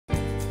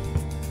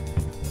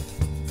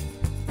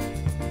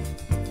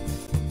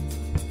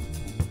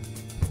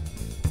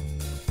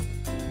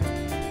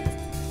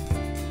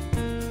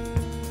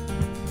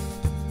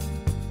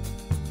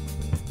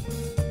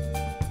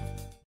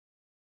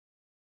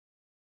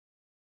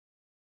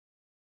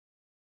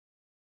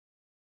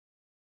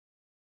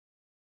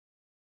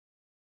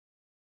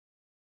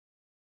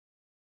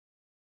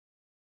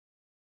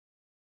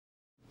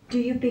Do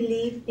you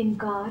believe in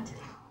God?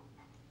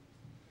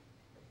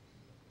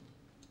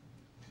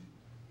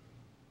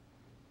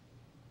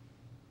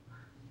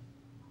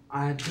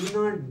 I do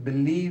not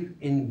believe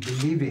in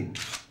believing.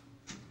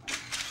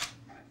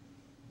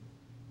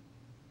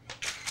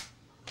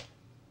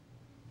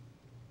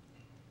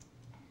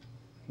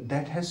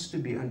 That has to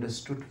be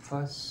understood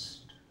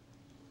first.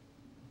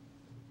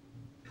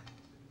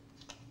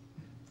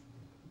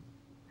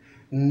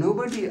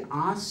 Nobody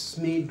asks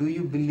me, do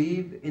you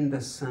believe in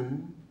the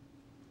sun?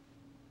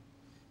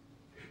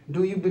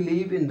 Do you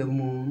believe in the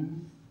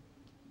moon?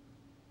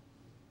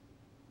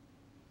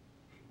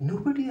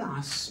 Nobody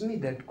asks me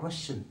that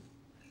question.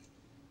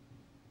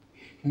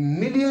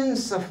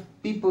 Millions of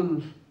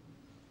people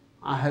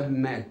I have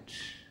met,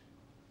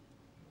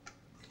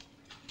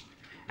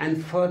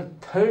 and for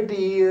 30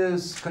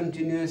 years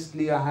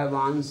continuously I have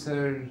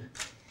answered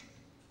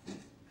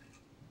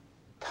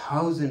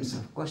thousands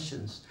of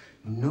questions.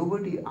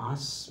 Nobody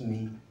asks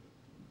me,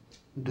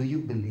 do you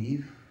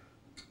believe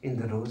in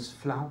the rose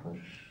flower?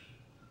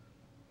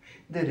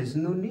 There is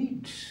no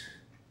need.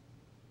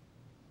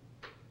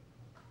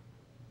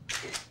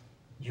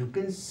 You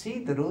can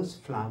see the rose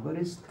flower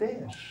is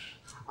there,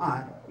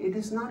 or it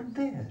is not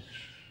there.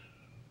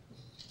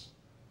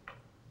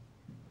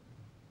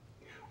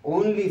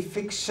 Only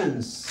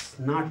fictions,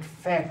 not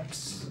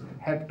facts,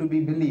 have to be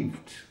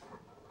believed.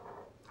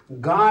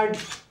 God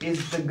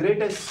is the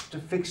greatest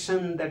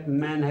fiction that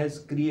man has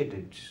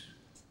created.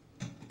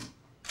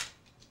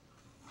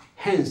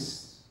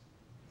 Hence,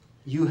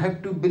 you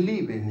have to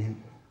believe in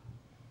him.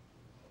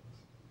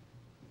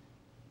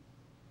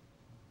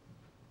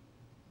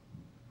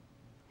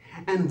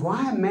 And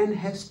why man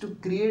has to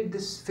create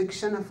this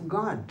fiction of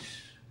God?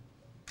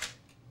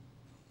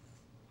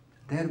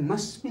 There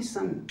must be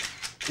some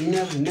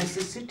inner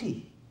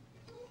necessity.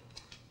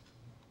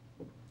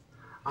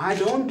 I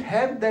don't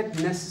have that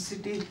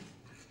necessity,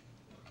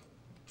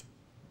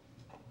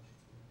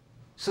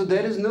 so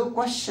there is no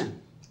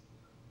question.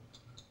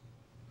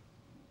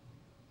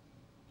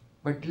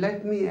 But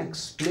let me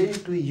explain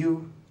to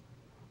you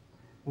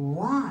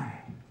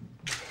why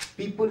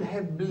people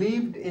have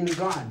believed in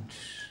God.